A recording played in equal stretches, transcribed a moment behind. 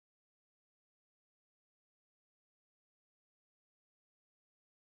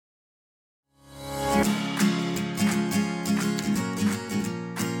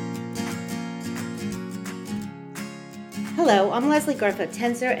Hello, I'm Leslie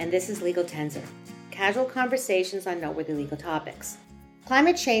Garfield-Tenzer, and this is Legal Tenzer, casual conversations on noteworthy legal topics.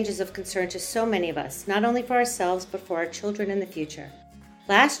 Climate change is of concern to so many of us, not only for ourselves, but for our children in the future.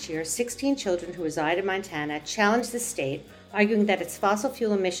 Last year, 16 children who reside in Montana challenged the state, arguing that its fossil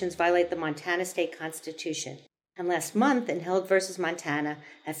fuel emissions violate the Montana state constitution. And last month, in Hild v. Montana,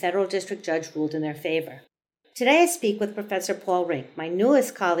 a federal district judge ruled in their favor. Today I speak with Professor Paul Rink, my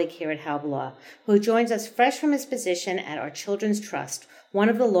newest colleague here at Haub Law, who joins us fresh from his position at our Children's Trust, one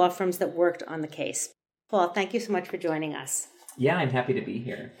of the law firms that worked on the case. Paul, thank you so much for joining us. Yeah, I'm happy to be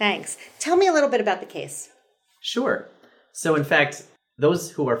here. Thanks. Tell me a little bit about the case. Sure. So in fact, those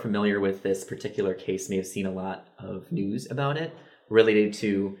who are familiar with this particular case may have seen a lot of news about it related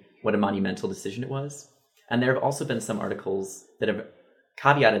to what a monumental decision it was. And there have also been some articles that have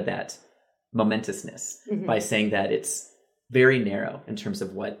caveated that momentousness by saying that it's very narrow in terms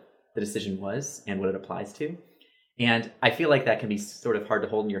of what the decision was and what it applies to. And I feel like that can be sort of hard to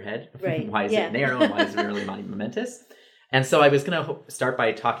hold in your head. Right. Why is it narrow and why is it really momentous? And so I was going to start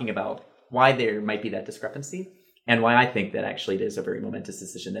by talking about why there might be that discrepancy and why I think that actually it is a very momentous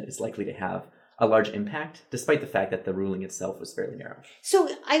decision that is likely to have a large impact, despite the fact that the ruling itself was fairly narrow. So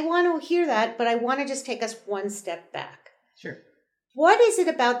I want to hear that, but I want to just take us one step back. Sure. What is it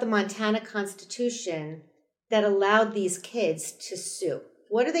about the Montana Constitution that allowed these kids to sue?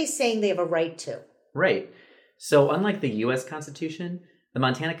 What are they saying they have a right to? Right. So unlike the U.S. Constitution, the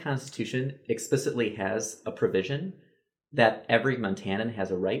Montana Constitution explicitly has a provision that every Montanan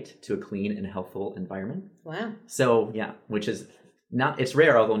has a right to a clean and healthful environment. Wow. So, yeah, which is it's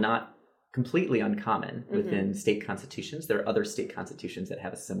rare, although not completely uncommon within state constitutions. There are other state constitutions that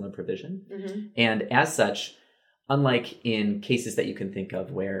have a similar provision. And as such, unlike in cases that you can think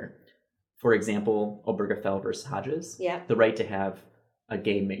of where, for example, Obergefell versus Hodges, the right to have a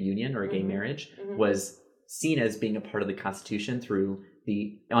gay union or a gay marriage was seen as being a part of the Constitution through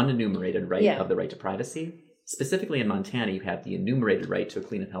the unenumerated right of the right to privacy. Specifically in Montana, you have the enumerated right to a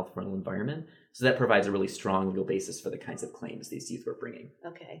clean and healthful environment. So that provides a really strong legal basis for the kinds of claims these youth were bringing.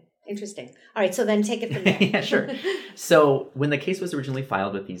 Okay, interesting. All right, so then take it from there. Yeah, sure. So when the case was originally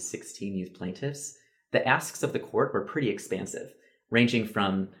filed with these 16 youth plaintiffs, the asks of the court were pretty expansive, ranging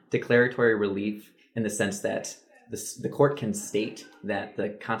from declaratory relief in the sense that the court can state that the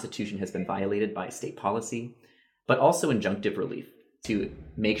Constitution has been violated by state policy, but also injunctive relief to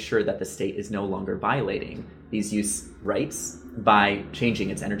make sure that the state is no longer violating these youth's rights by changing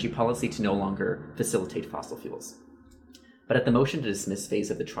its energy policy to no longer facilitate fossil fuels. But at the motion to dismiss phase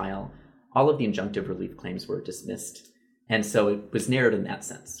of the trial, all of the injunctive relief claims were dismissed, and so it was narrowed in that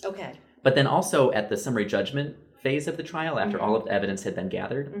sense. Okay. But then also at the summary judgment phase of the trial, after all of the evidence had been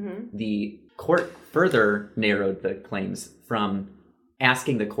gathered, the court further narrowed the claims from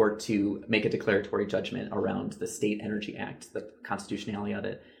asking the court to make a declaratory judgment around the State Energy Act, the constitutionality of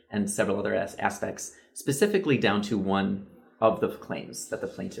it, and several other aspects, specifically down to one of the claims that the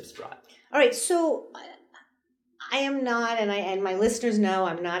plaintiffs brought. All right, so I am not, and my listeners know,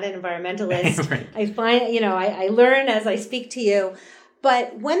 I'm not an environmentalist. Right. I find, I learn as I speak to you.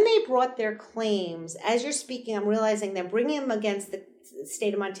 But when they brought their claims, as you're speaking, I'm realizing they're bringing them against the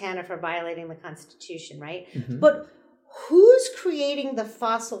state of Montana for violating the Constitution, right? But who's creating the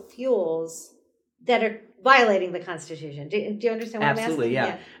fossil fuels that are violating the Constitution? Do you understand what I'm asking? Absolutely,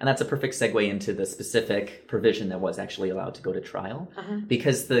 yeah. And that's a perfect segue into the specific provision that was actually allowed to go to trial,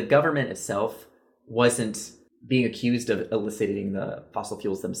 because the government itself wasn't being accused of eliciting the fossil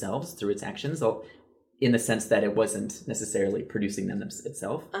fuels themselves through its actions, in the sense that it wasn't necessarily producing them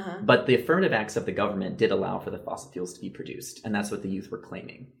itself. But the affirmative acts of the government did allow for the fossil fuels to be produced, and that's what the youth were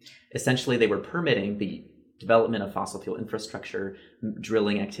claiming. Essentially, they were permitting the development of fossil fuel infrastructure,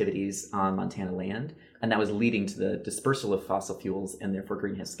 drilling activities on Montana land, and that was leading to the dispersal of fossil fuels and therefore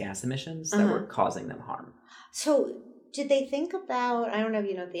greenhouse gas emissions that were causing them harm. So did they think about, I don't know if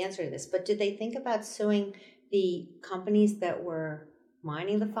you know the answer to this, but did they think about suing the companies that were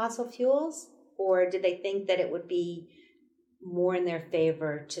mining the fossil fuels? Or did they think that it would be more in their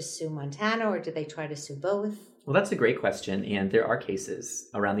favor to sue Montana, or did they try to sue both? Well, that's a great question, and there are cases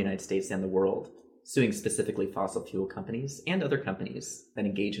around the United States and the world suing specifically fossil fuel companies and other companies that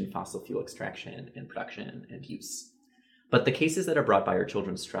engage in fossil fuel extraction and production and use. But the cases that are brought by our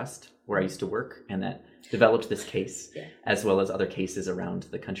Children's Trust, where I used to work, and that developed this case, as well as other cases around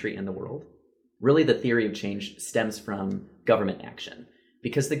the country and the world, really the theory of change stems from government action.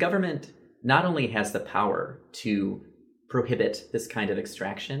 Because the government not only has the power to prohibit this kind of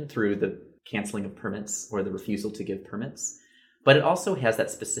extraction through the canceling of permits or the refusal to give permits, but it also has that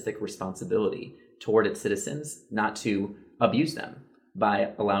specific responsibility toward its citizens not to abuse them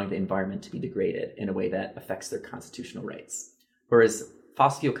by allowing the environment to be degraded in a way that affects their constitutional rights. Whereas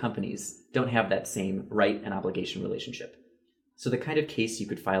fossil fuel companies don't have that same right and obligation relationship. So the kind of case you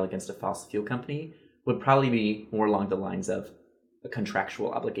could file against a fossil fuel company would probably be more along the lines of a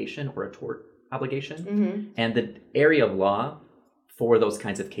contractual obligation or a tort obligation. Mm-hmm. And the area of law for those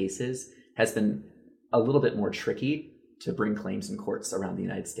kinds of cases has been a little bit more tricky to bring claims in courts around the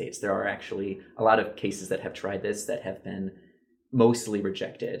United States. There are actually a lot of cases that have tried this that have been mostly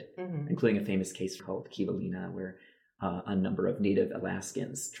rejected, including a famous case called Kivalina, where a number of Native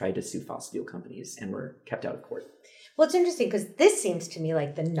Alaskans tried to sue fossil fuel companies and were kept out of court. Well, it's interesting because this seems to me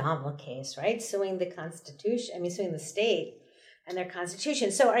like the novel case, right? Suing the suing the state and their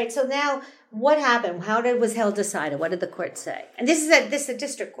constitution. So, all right, so now what happened? Was held decided? What did the court say? And this is a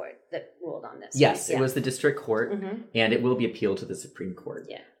district court that ruled on this. Yes, right? It was the district court, and it will be appealed to the Supreme Court.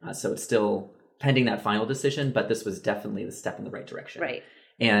 Yeah. So it's still pending that final decision, but this was definitely the step in the right direction. Right.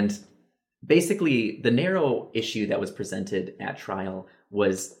 And basically, the narrow issue that was presented at trial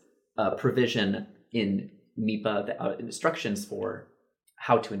was a provision in MEPA, the instructions for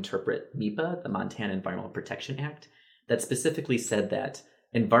how to interpret MEPA, the Montana Environmental Protection Act, that specifically said that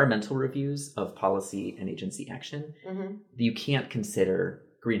environmental reviews of policy and agency action, you can't consider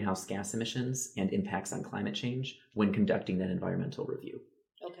greenhouse gas emissions and impacts on climate change when conducting that environmental review.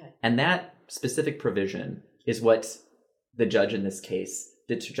 Okay. And that specific provision is what the judge in this case,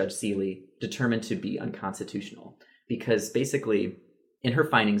 Judge Seeley, determined to be unconstitutional. Because basically, in her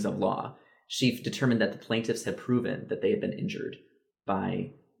findings of law, she determined that the plaintiffs had proven that they had been injured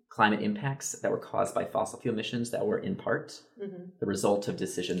by climate impacts that were caused by fossil fuel emissions that were in part the result of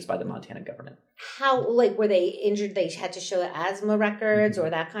decisions by the Montana government. How, were they injured? They had to show asthma records or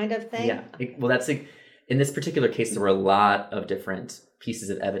that kind of thing? Yeah. In this particular case, there were a lot of different pieces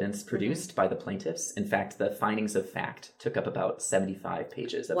of evidence produced by the plaintiffs. In fact, the findings of fact took up about 75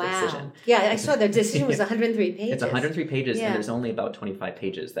 pages of the decision. Yeah, I saw the decision was 103 pages. It's 103 pages, and there's only about 25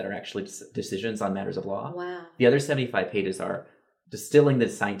 pages that are actually decisions on matters of law. Wow. The other 75 pages are distilling the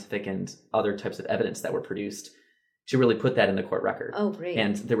scientific and other types of evidence that were produced to really put that in the court record. Oh, great.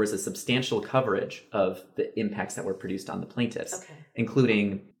 And there was a substantial coverage of the impacts that were produced on the plaintiffs,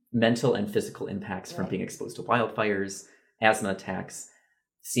 including mental and physical impacts from being exposed to wildfires, asthma attacks,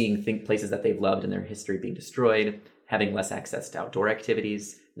 seeing places that they've loved in their history being destroyed, having less access to outdoor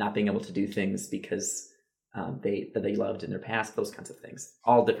activities, not being able to do things because that they loved in their past, those kinds of things.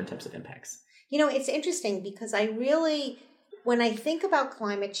 All different types of impacts. It's interesting because when I think about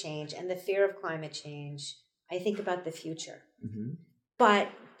climate change and the fear of climate change, I think about the future. But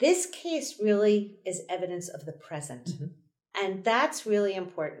this case really is evidence of the present. And that's really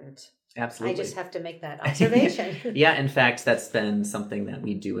important. Absolutely. I just have to make that observation. Yeah, in fact, that's been something that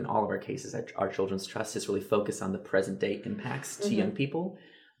we do in all of our cases at our Children's Trust, is really focus on the present day impacts to young people.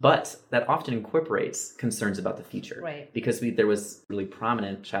 But that often incorporates concerns about the future. Right. Because there was really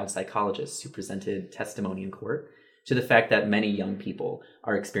prominent child psychologists who presented testimony in court to the fact that many young people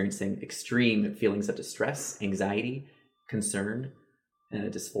are experiencing extreme feelings of distress, anxiety, concern,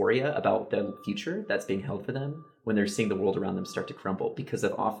 dysphoria about the future that's being held for them when they're seeing the world around them start to crumble because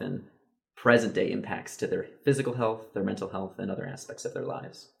of often present day impacts to their physical health, their mental health, and other aspects of their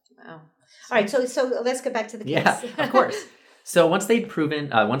lives. Wow. All right, so let's get back to the case. Yeah, of course. So once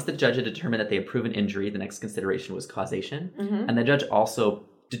the judge had determined that they had proven injury, the next consideration was causation. And the judge also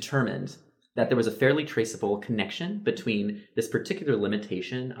determined that there was a fairly traceable connection between this particular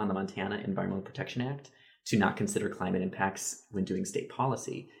limitation on the Montana Environmental Protection Act to not consider climate impacts when doing state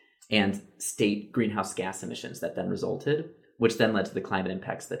policy and state greenhouse gas emissions that then resulted, which then led to the climate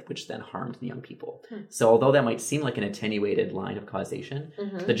impacts which then harmed the young people. So although that might seem like an attenuated line of causation,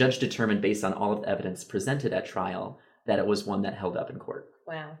 the judge determined based on all of the evidence presented at trial that it was one that held up in court.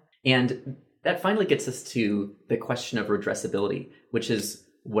 Wow. And that finally gets us to the question of redressability, which is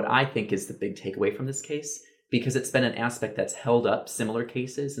what I think is the big takeaway from this case, because it's been an aspect that's held up similar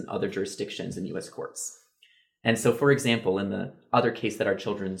cases in other jurisdictions in U.S. courts. And so, for example, in the other case that our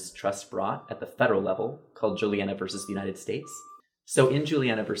Children's Trust brought at the federal level, called Juliana versus the United States. So in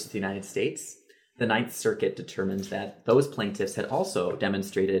Juliana versus the United States, the Ninth Circuit determined that those plaintiffs had also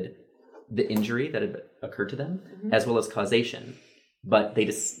demonstrated the injury that had occurred to them, as well as causation. But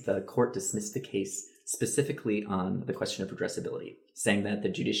the court dismissed the case specifically on the question of redressability, saying that the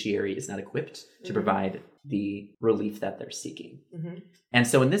judiciary is not equipped to provide the relief that they're seeking. And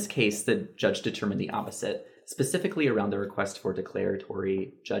so in this case, the judge determined the opposite, specifically around the request for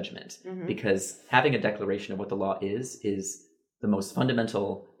declaratory judgment, because having a declaration of what the law is the most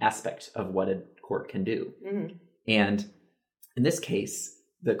fundamental aspect of what a court can do. And in this case,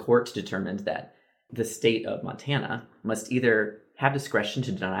 the court determined that the state of Montana must either have discretion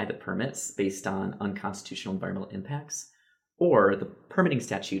to deny the permits based on unconstitutional environmental impacts, or the permitting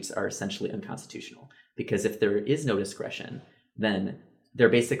statutes are essentially unconstitutional. Because if there is no discretion, then they're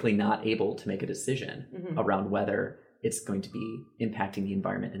basically not able to make a decision around whether it's going to be impacting the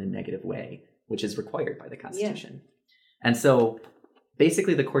environment in a negative way, which is required by the Constitution. Yeah. And so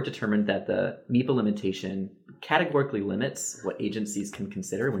basically the court determined that the MEPA limitation categorically limits what agencies can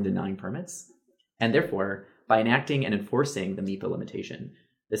consider when denying permits. And therefore, by enacting and enforcing the MEPA limitation,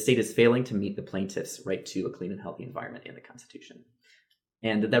 the state is failing to meet the plaintiff's right to a clean and healthy environment in the Constitution.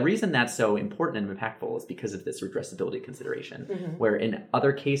 And the reason that's so important and impactful is because of this redressability consideration, where in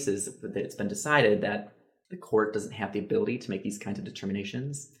other cases that it's been decided that the court doesn't have the ability to make these kinds of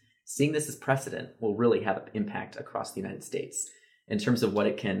determinations. Seeing this as precedent will really have an impact across the United States in terms of what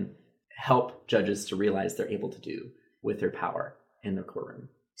it can help judges to realize they're able to do with their power in their courtroom.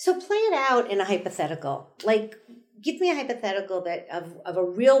 So play it out in a hypothetical. Like, give me a hypothetical that of a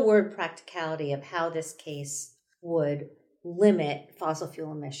real world practicality of how this case would limit fossil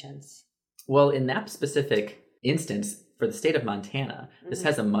fuel emissions. Well, in that specific instance, for the state of Montana, this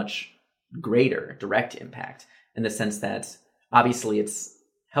has a much greater direct impact in the sense that obviously it's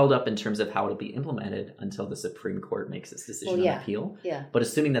held up in terms of how it'll be implemented until the Supreme Court makes its decision on appeal. Yeah. But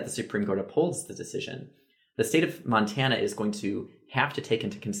assuming that the Supreme Court upholds the decision, the state of Montana is going to have to take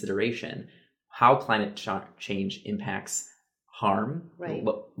into consideration how climate change impacts harm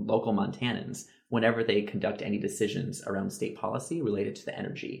local Montanans whenever they conduct any decisions around state policy related to the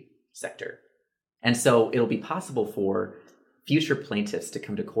energy sector. And so it'll be possible for future plaintiffs to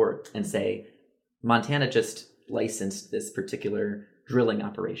come to court and say, Montana just licensed this particular drilling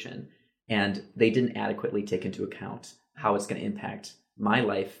operation, and they didn't adequately take into account how it's going to impact my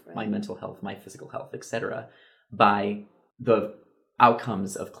life, my mental health, my physical health, etc., by the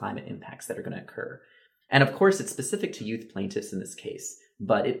outcomes of climate impacts that are going to occur. And of course, it's specific to youth plaintiffs in this case,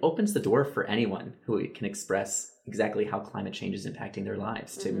 but it opens the door for anyone who can express exactly how climate change is impacting their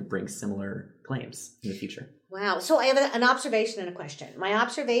lives to bring similar claims in the future. Wow. So I have an observation and a question. My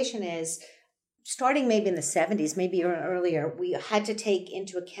observation is, starting maybe in the 70s, maybe earlier, we had to take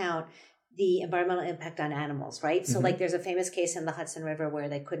into account the environmental impact on animals, right? So like there's a famous case in the Hudson River where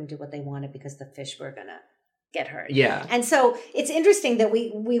they couldn't do what they wanted because the fish were going to get hurt. Yeah. And so it's interesting that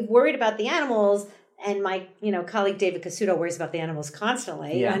we worried about the animals, and my colleague David Cassuto worries about the animals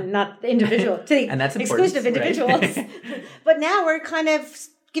constantly, and not the individual, to the and that's exclusion of individuals. Right? But now we're kind of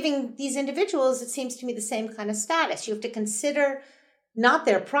giving these individuals, it seems to me, the same kind of status. You have to consider not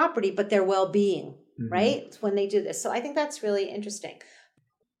their property, but their well-being, right? When they do this. So I think that's really interesting.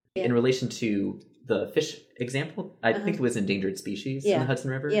 In relation to the fish example, I think it was endangered species in the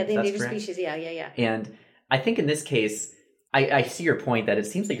Hudson River. Yeah, the endangered species. Yeah. And I think in this case, I see your point that it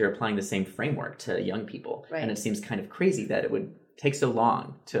seems like you're applying the same framework to young people. Right. And it seems kind of crazy that it would take so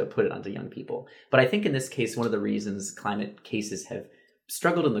long to put it onto young people. But I think in this case, one of the reasons climate cases have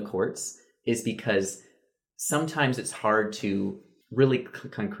struggled in the courts is because sometimes it's hard to really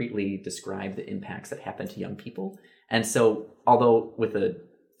concretely describe the impacts that happen to young people. And so although with a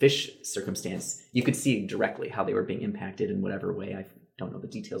fish circumstance, you could see directly how they were being impacted in whatever way. I don't know the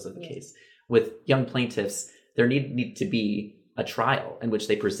details of the case. With young plaintiffs, there need to be a trial in which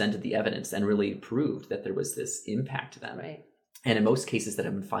they presented the evidence and really proved that there was this impact to them. Right. And in most cases that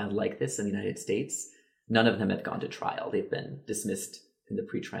have been filed like this in the United States, none of them have gone to trial. They've been dismissed in the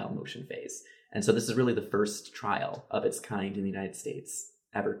pretrial motion phase. And so this is really the first trial of its kind in the United States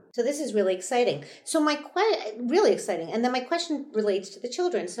ever. So this is really exciting. So really exciting. And then my question relates to the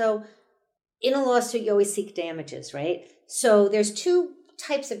children. So in a lawsuit, you always seek damages, right? So there's two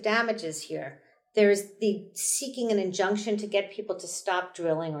types of damages here. There's the seeking an injunction to get people to stop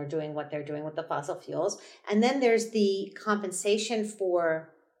drilling or doing what they're doing with the fossil fuels. And then there's the compensation for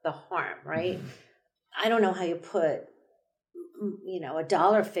the harm, right? I don't know how you put, a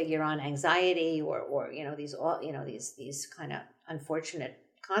dollar figure on anxiety or these kind of unfortunate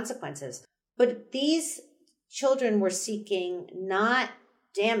consequences. But these children were seeking not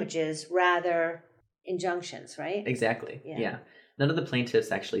damages, rather injunctions, right? Exactly. Yeah. None of the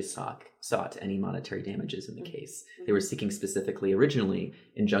plaintiffs actually sought any monetary damages in the case. They were seeking specifically, originally,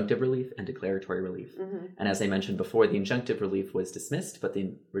 injunctive relief and declaratory relief. And as I mentioned before, the injunctive relief was dismissed, but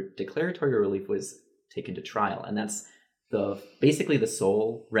the declaratory relief was taken to trial. And that's basically the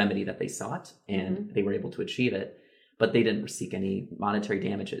sole remedy that they sought, and they were able to achieve it. But they didn't seek any monetary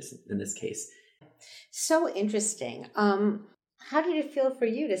damages in this case. So interesting. How did it feel for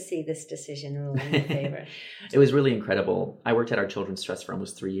you to see this decision ruling in your favor? It was really incredible. I worked at our children's trust for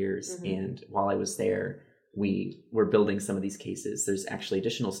almost 3 years. And while I was there, we were building some of these cases. There's actually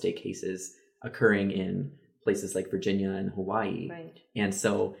additional state cases occurring in places like Virginia and Hawaii. Right. And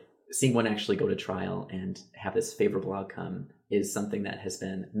so seeing one actually go to trial and have this favorable outcome is something that has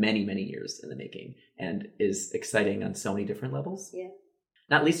been many, many years in the making and is exciting on so many different levels. Yeah.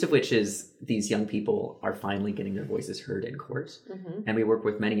 Not least of which is these young people are finally getting their voices heard in court. Mm-hmm. And we work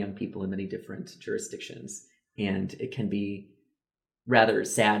with many young people in many different jurisdictions. And it can be rather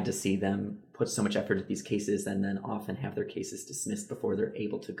sad to see them put so much effort into these cases and then often have their cases dismissed before they're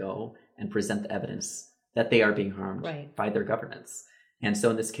able to go and present the evidence that they are being harmed by their governments. And so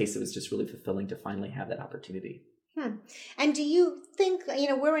in this case, it was just really fulfilling to finally have that opportunity. And do you think,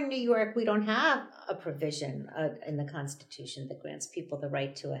 we're in New York, we don't have a provision in the Constitution that grants people the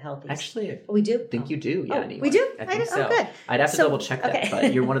right to a healthy... Actually, we do? I think you do, yeah. We do? I think so. Oh, good. I'd have to double check that,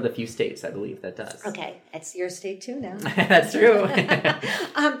 but you're one of the few states, I believe, that does. Okay, it's your state too now. That's true.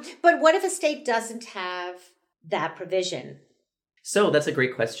 But what if a state doesn't have that provision? So that's a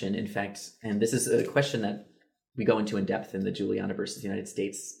great question, in fact, and this is a question that we go into in depth in the Juliana versus United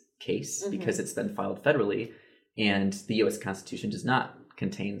States case, because it's been filed federally, and the U.S. Constitution does not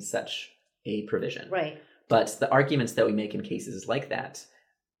contain such a provision. Right. But the arguments that we make in cases like that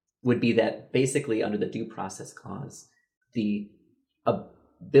would be that basically under the Due Process Clause, the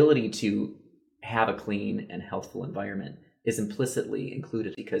ability to have a clean and healthful environment is implicitly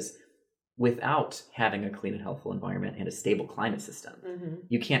included, because without having a clean and healthful environment and a stable climate system,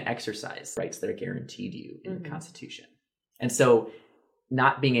 you can't exercise rights that are guaranteed you in the Constitution. And so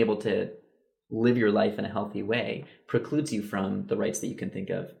not being able to live your life in a healthy way precludes you from the rights that you can think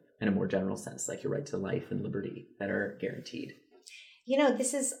of in a more general sense, like your right to life and liberty that are guaranteed.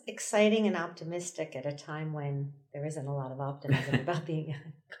 This is exciting and optimistic at a time when there isn't a lot of optimism about the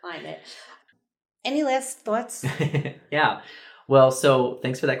climate. Any last thoughts? Yeah. Well, so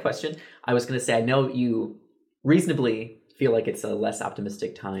thanks for that question. I was going to say, I know you reasonably feel like it's a less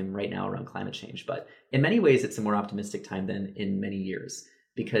optimistic time right now around climate change, but in many ways, it's a more optimistic time than in many years,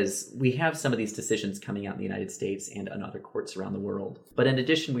 because we have some of these decisions coming out in the United States and on other courts around the world. But in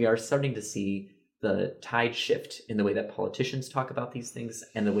addition, we are starting to see the tide shift in the way that politicians talk about these things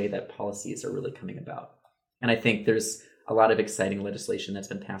and the way that policies are really coming about. And I think there's a lot of exciting legislation that's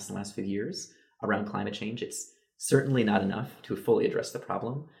been passed in the last few years around climate change. It's certainly not enough to fully address the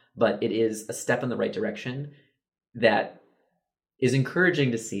problem, but it is a step in the right direction that is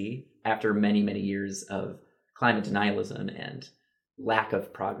encouraging to see after many, many years of climate denialism and lack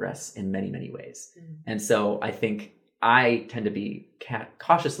of progress in many, many ways. And so I think I tend to be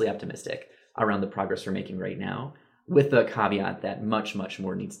cautiously optimistic around the progress we're making right now, with the caveat that much, much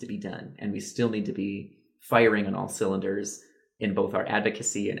more needs to be done. And we still need to be firing on all cylinders in both our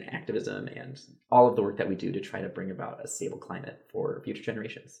advocacy and activism and all of the work that we do to try to bring about a stable climate for future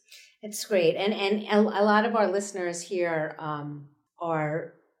generations. It's great. And a lot of our listeners here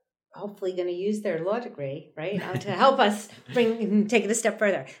are hopefully going to use their law degree, right, to help us take it a step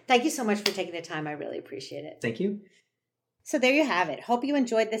further. Thank you so much for taking the time. I really appreciate it. Thank you. So there you have it. Hope you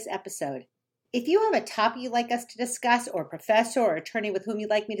enjoyed this episode. If you have a topic you'd like us to discuss, or a professor or attorney with whom you'd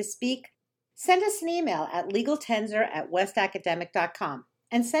like me to speak, send us an email at legaltensor@westacademic.com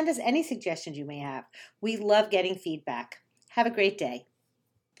and send us any suggestions you may have. We love getting feedback. Have a great day.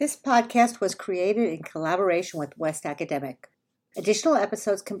 This podcast was created in collaboration with West Academic. Additional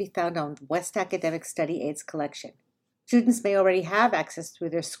episodes can be found on West Academic Study Aids collection. Students may already have access through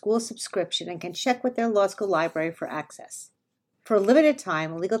their school subscription and can check with their law school library for access. For a limited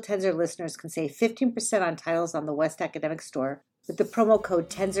time, Legal Tensor listeners can save 15% on titles on the West Academic store with the promo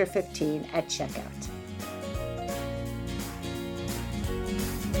code TENSOR15 at checkout.